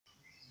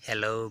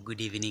Hello,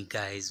 good evening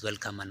guys.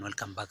 Welcome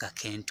back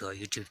again to our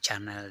YouTube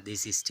channel.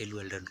 This is still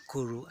Weldon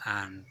Kuru,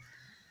 and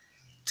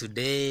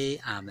today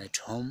I'm at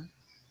home.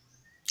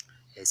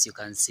 As you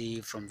can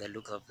see from the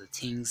look of the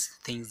things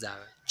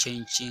are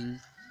changing.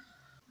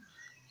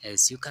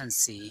 As you can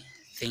see,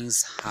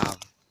 things have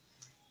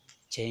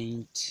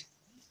changed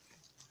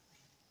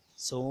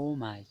so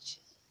much.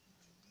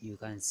 You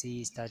can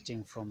see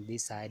starting from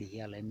this side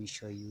here. Let me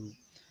show you.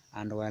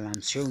 And while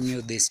I'm showing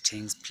you these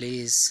things,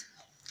 please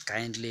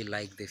kindly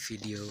like the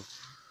video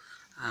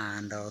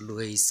and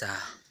always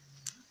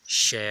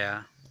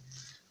share,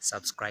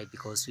 subscribe,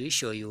 because we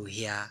show you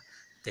here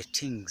the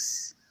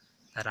things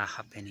that are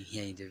happening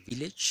here in the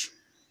village,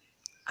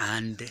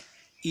 and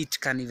it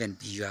can even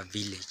be your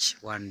village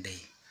one day.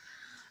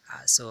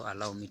 So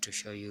allow me to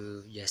show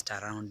you just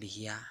around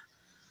here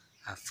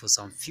for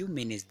some few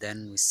minutes,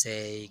 then we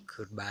say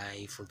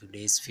goodbye for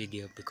today's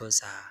video,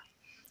 because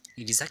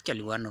it is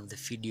actually one of the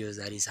videos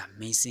that is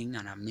amazing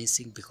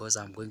because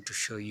I'm going to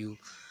show you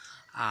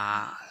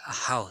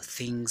how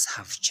things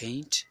have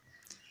changed,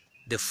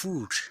 the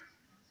food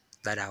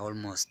that are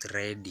almost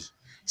ready,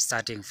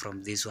 starting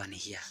from this one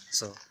here.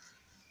 So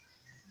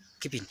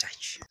keep in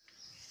touch.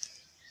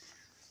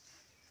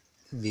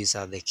 These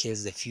are the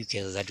few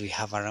cases that we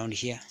have around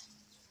here,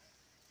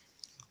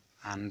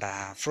 and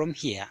from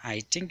here I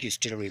think you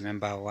still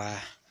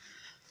remember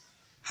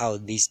how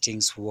these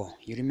things were.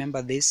 You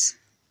remember this?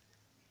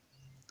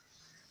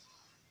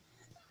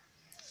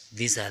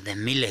 These are the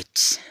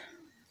millet.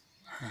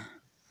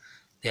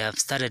 They have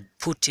started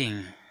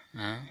putting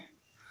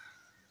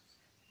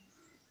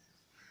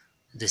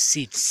the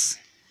seeds.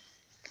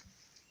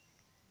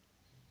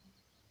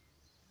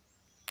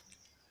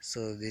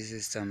 So this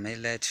is the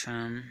millet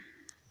farm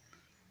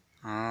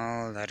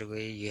all that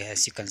way.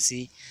 Yes, you can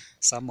see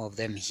some of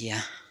them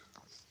here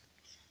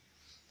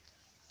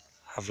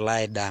have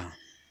lied down.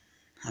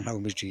 Allow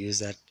me to use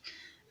that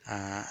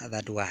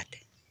word.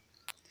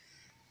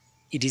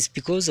 It is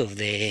because of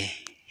the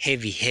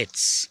heavy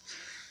heads,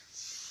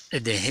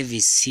 the heavy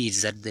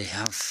seeds that they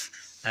have,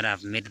 that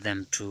have made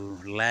them to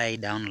lie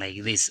down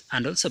like this,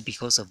 and also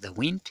because of the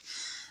wind,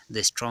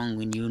 the strong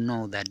wind. You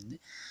know that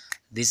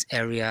this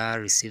area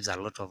receives a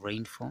lot of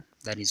rainfall.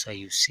 That is why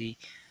you see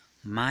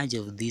much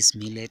of this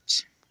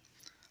millet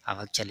have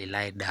actually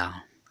lied down,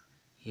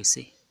 you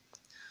see.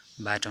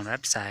 But on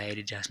that side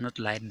it has not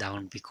lied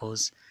down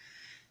because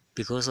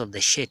of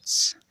the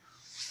shades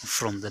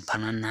from the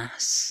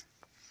bananas.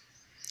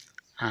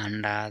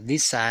 And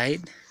this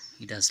side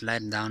it has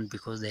lied down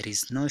because there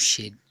is no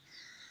shade.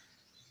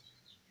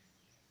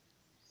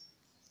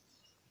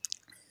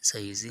 So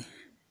you see,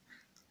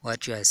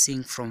 what you are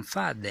seeing from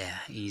far there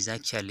is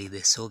actually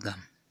the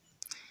sorghum.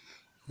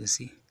 You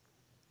see,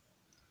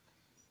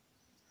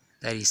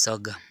 that is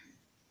sorghum.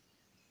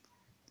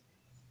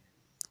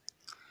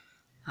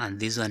 And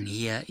this one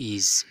here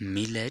is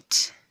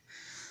millet.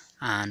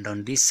 And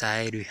on this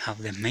side we have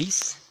the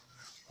maize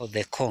or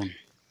the corn.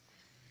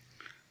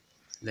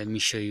 Let me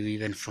show you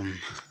even from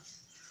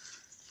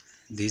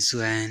this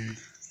one.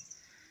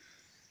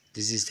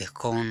 This is the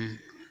corn.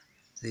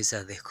 These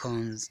are the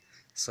corns.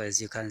 So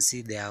as you can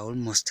see, they are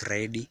almost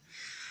ready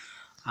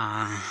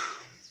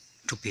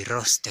to be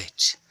roasted.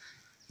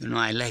 You know,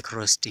 I like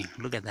roasting.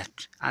 Look at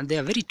that. And they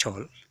are very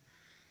tall.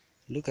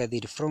 Look at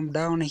it from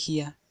down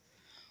here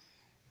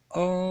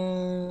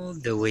all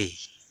the way.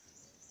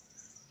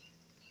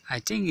 I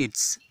think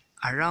it's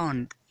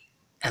around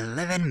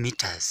 11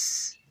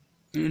 meters.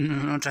 No,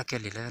 not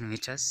actually 11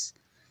 meters.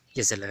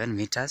 Yes, 11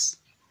 meters.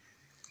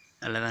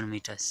 11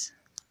 meters.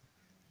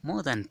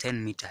 More than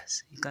 10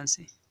 meters. You can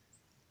see.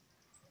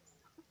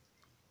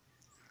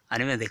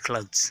 And even the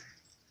clouds.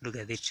 Look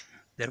at it.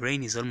 The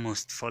rain is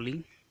almost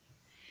falling.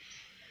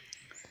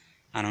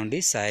 And on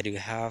this side we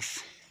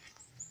have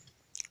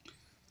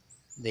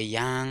the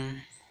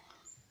young.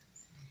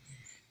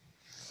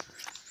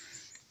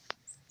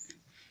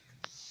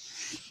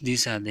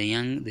 These are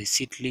the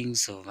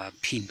seedlings of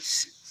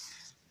pins.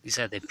 These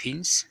are the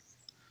pins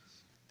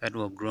that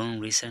were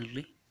grown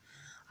recently.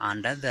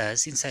 And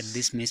others inside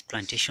this maize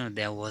plantation,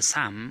 there were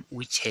some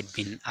which had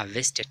been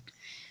harvested.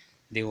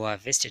 They were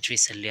harvested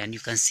recently, and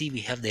you can see we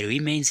have the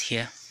remains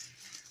here.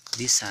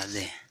 These are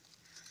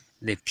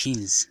the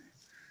pins,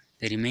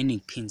 the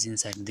remaining pins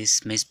inside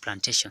this maize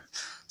plantation.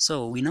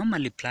 So we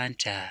normally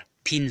plant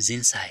pins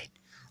inside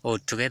or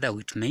together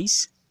with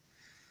maize.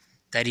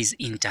 That is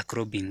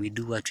intercropping. We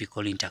do what we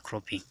call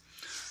intercropping.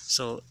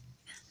 So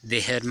they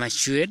had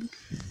matured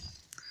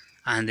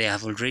and they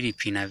have already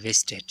been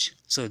harvested.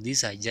 So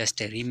these are just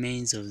the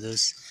remains of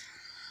those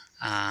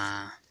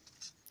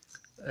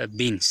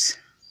beans.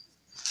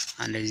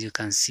 And as you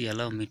can see,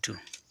 allow me to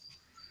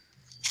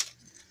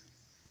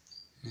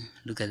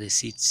look at the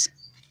seeds.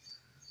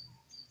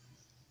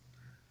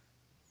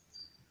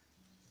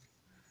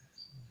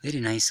 Very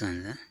nice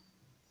ones, huh?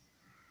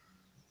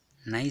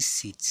 Nice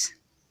seeds.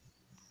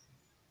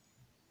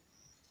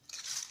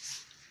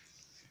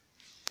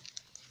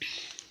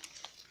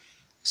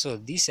 So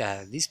these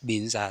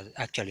beans are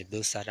actually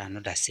those that are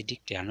not acidic.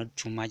 They are not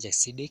too much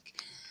acidic,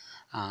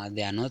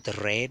 They are not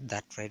red,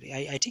 that red.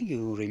 I think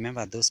you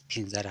remember those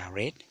pins that are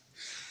red,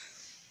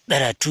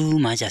 that are too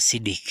much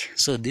acidic.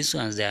 So these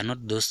ones, they are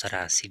not those that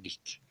are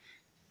acidic.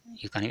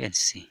 You can even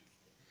see.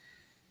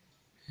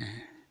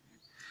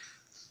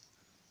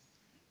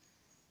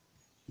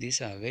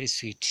 These are very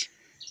sweet,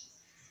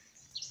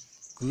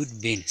 good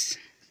beans.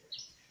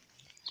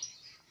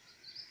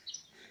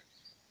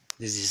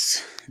 This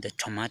is the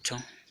tomato.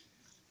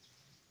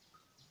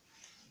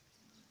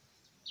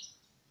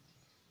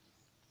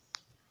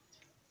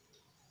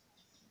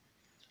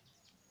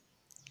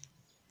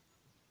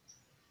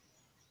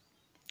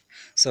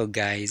 So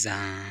guys,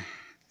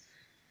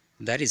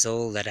 that is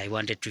all that I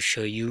wanted to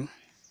show you.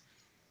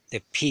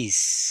 The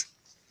piece,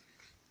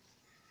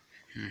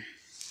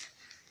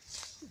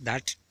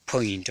 that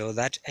point or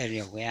that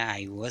area where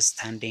I was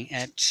standing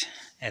at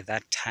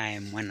that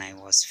time when I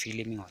was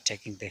filming or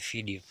taking the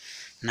video.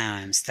 Now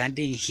I'm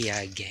standing here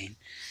again,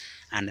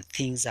 and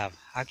things have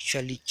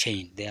actually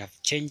changed. They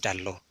have changed a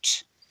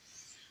lot.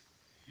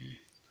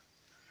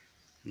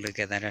 Look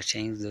at that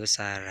change. Those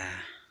are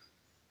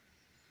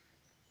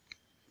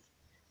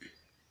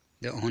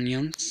the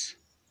onions.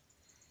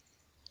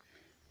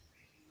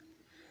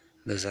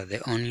 Those are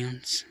the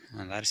onions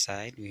on that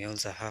side. We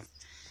also have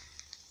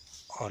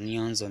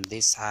onions on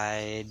this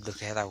side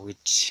together with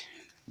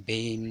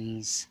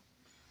beans,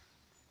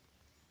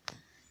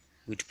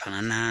 with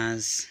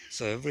bananas.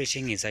 So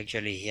everything is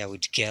actually here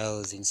with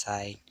kales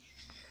inside.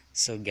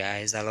 So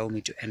guys, allow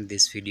me to end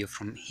this video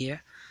from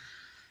here,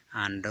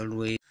 and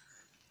always,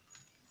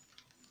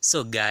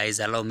 so guys,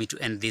 allow me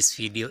to end this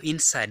video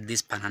inside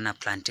this banana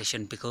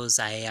plantation, because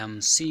I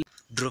am seeing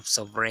drops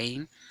of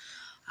rain,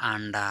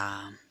 and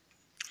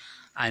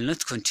I'll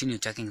not continue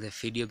taking the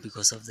video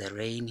because of the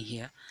rain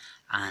here,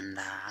 and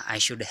I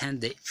should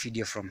end the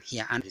video from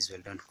here, and it's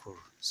well done cool.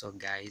 So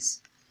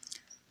guys,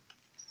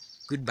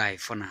 goodbye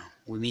for now.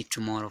 We meet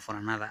tomorrow for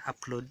another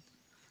upload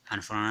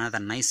and for another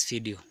nice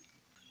video.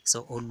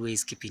 So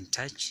always keep in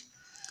touch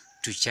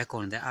to check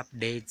on the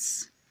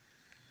updates,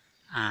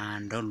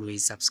 and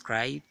always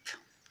subscribe,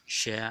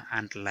 share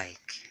and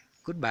like.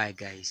 Goodbye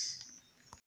guys.